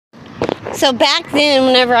So back then,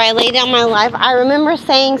 whenever I laid down my life, I remember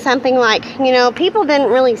saying something like, people didn't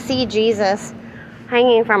really see Jesus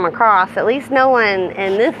hanging from a cross. At least no one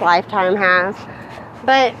in this lifetime has.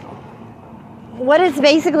 But what it's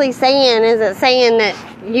basically saying is it's saying that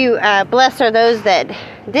you blessed are those that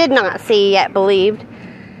did not see yet believed.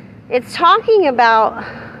 It's talking about,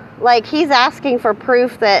 like, he's asking for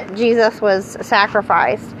proof that Jesus was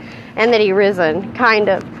sacrificed and that he risen, kind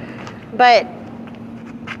of. But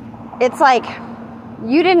it's like,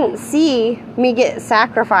 you didn't see me get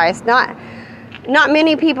sacrificed. Not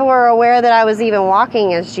many people were aware that I was even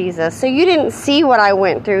walking as Jesus. So you didn't see what I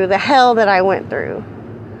went through, the hell that I went through.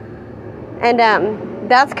 And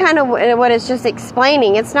that's kind of what it's just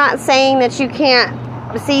explaining. It's not saying that you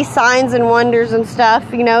can't see signs and wonders and stuff,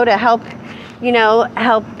 to help,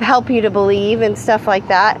 help you to believe and stuff like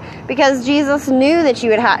that. Because Jesus knew that you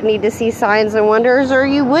would need to see signs and wonders or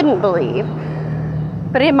you wouldn't believe.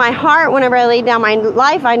 But in my heart, whenever I laid down my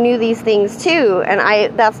life, I knew these things too. And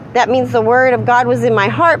that means the word of God was in my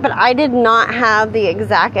heart, but I did not have the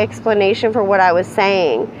exact explanation for what I was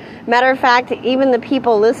saying. Matter of fact, even the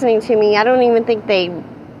people listening to me, I don't even think they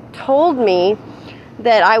told me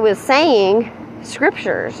that I was saying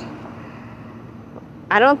scriptures.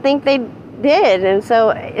 I don't think they did. And so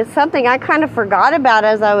it's something I kind of forgot about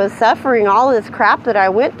as I was suffering all this crap that I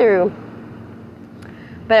went through.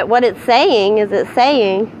 But what it's saying is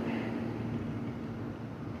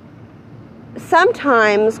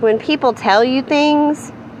sometimes when people tell you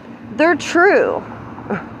things, they're true.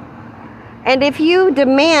 And if you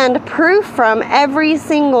demand proof from every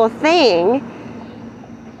single thing,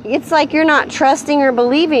 it's like you're not trusting or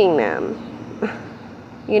believing them.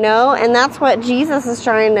 And that's what Jesus is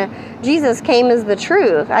Jesus came as the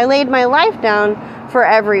truth. I laid my life down for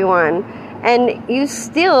everyone. And you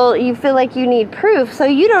feel like you need proof, so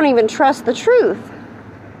you don't even trust the truth.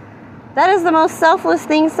 That is the most selfless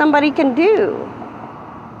thing somebody can do.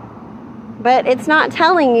 But it's not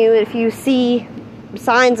telling you if you see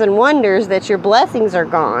signs and wonders that your blessings are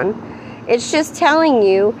gone. It's just telling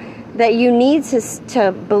you that you need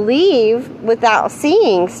to believe without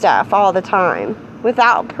seeing stuff all the time,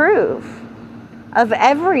 without proof of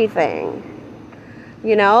everything.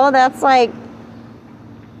 That's like,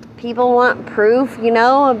 people want proof,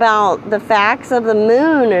 about the facts of the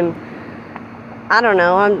moon, and I don't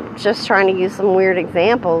know, I'm just trying to use some weird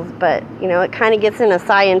examples, but, it kind of gets in a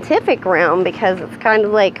scientific realm because it's kind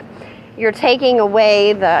of like you're taking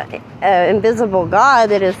away the invisible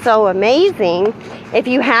God that is so amazing if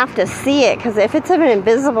you have to see it, because if it's an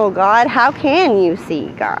invisible God, how can you see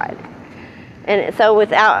God? And so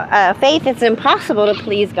without faith, it's impossible to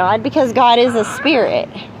please God because God is a spirit.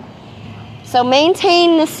 So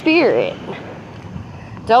maintain the spirit.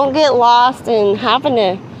 Don't get lost in having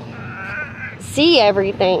to see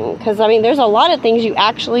everything. Because, there's a lot of things you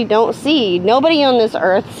actually don't see. Nobody on this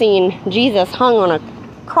earth seen Jesus hung on a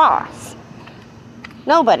cross.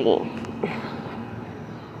 Nobody.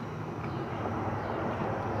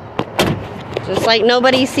 Just like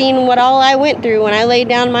nobody's seen what all I went through when I laid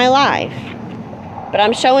down my life. But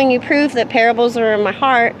I'm showing you proof that parables are in my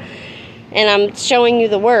heart. And I'm showing you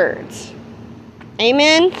the words.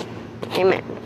 Amen? Amen.